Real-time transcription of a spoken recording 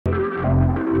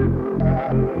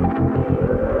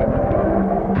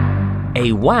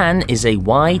A WAN is a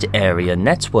wide area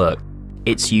network.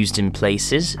 It's used in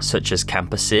places such as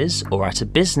campuses or at a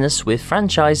business with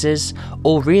franchises,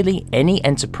 or really any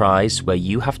enterprise where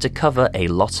you have to cover a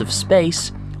lot of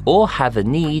space or have a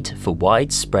need for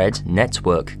widespread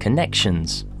network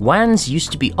connections. WANs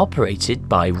used to be operated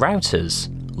by routers,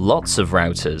 lots of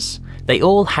routers. They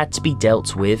all had to be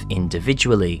dealt with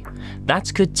individually.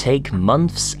 That could take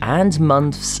months and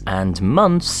months and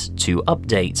months to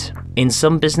update. In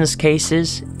some business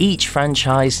cases, each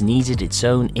franchise needed its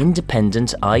own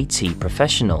independent IT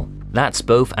professional. That's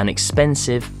both an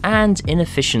expensive and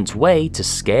inefficient way to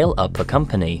scale up a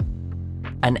company.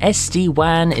 An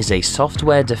SD-WAN is a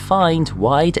software-defined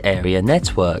wide area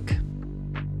network.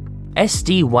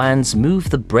 SD-WANs move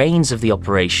the brains of the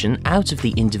operation out of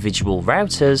the individual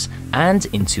routers and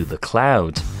into the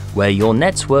cloud, where your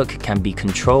network can be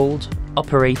controlled,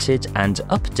 operated, and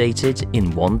updated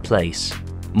in one place.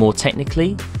 More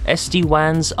technically,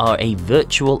 SD-WANs are a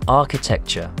virtual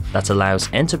architecture that allows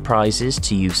enterprises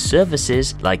to use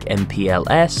services like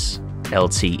MPLS,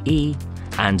 LTE,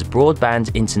 and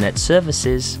broadband internet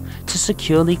services to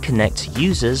securely connect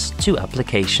users to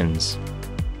applications.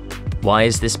 Why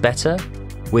is this better?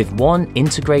 With one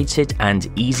integrated and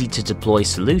easy-to-deploy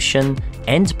solution,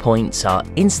 endpoints are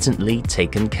instantly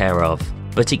taken care of.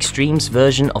 But Extreme's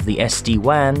version of the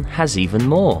SD-WAN has even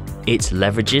more. It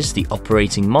leverages the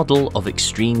operating model of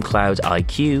Extreme Cloud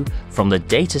IQ from the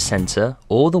data center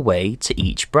all the way to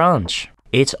each branch.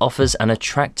 It offers an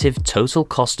attractive total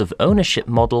cost of ownership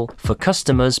model for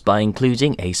customers by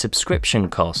including a subscription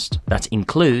cost that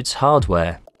includes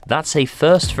hardware. That's a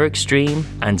first for Extreme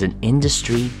and an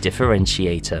industry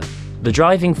differentiator. The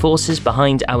driving forces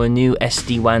behind our new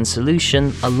SD-WAN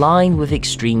solution align with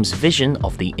Extreme's vision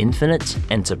of the infinite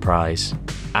enterprise.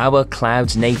 Our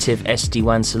cloud-native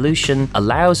SD-WAN solution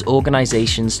allows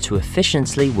organizations to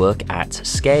efficiently work at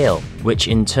scale, which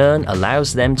in turn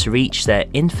allows them to reach their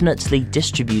infinitely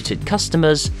distributed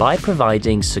customers by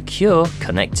providing secure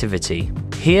connectivity.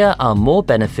 Here are more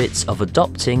benefits of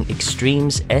adopting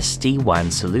Extreme's SD-WAN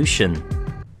solution.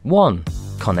 1.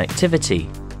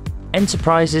 Connectivity.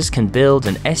 Enterprises can build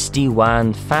an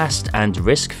SD-WAN fast and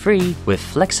risk-free with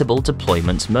flexible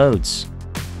deployment modes.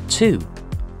 2.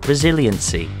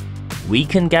 Resiliency. We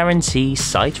can guarantee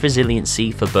site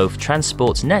resiliency for both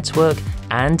transport network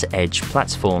and edge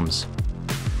platforms.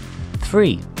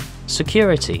 3.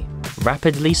 Security.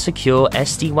 Rapidly secure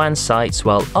SD-WAN sites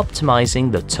while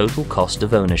optimizing the total cost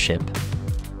of ownership.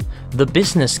 The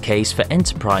business case for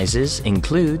enterprises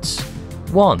includes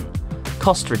 1.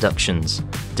 Cost reductions.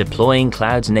 Deploying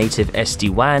cloud-native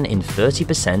SD-WAN in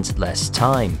 30% less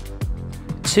time.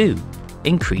 2.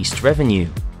 Increased revenue.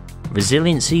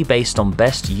 Resiliency based on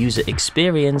best user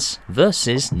experience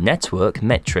versus network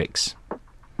metrics.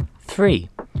 3.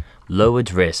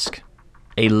 Lowered risk.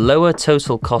 A lower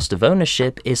total cost of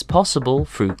ownership is possible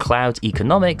through cloud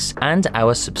economics and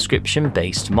our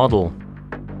subscription-based model.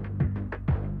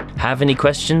 Have any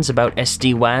questions about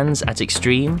SD-WANs at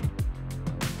Extreme?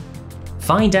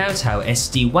 Find out how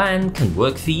SD-WAN can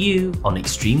work for you on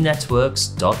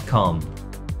extremenetworks.com.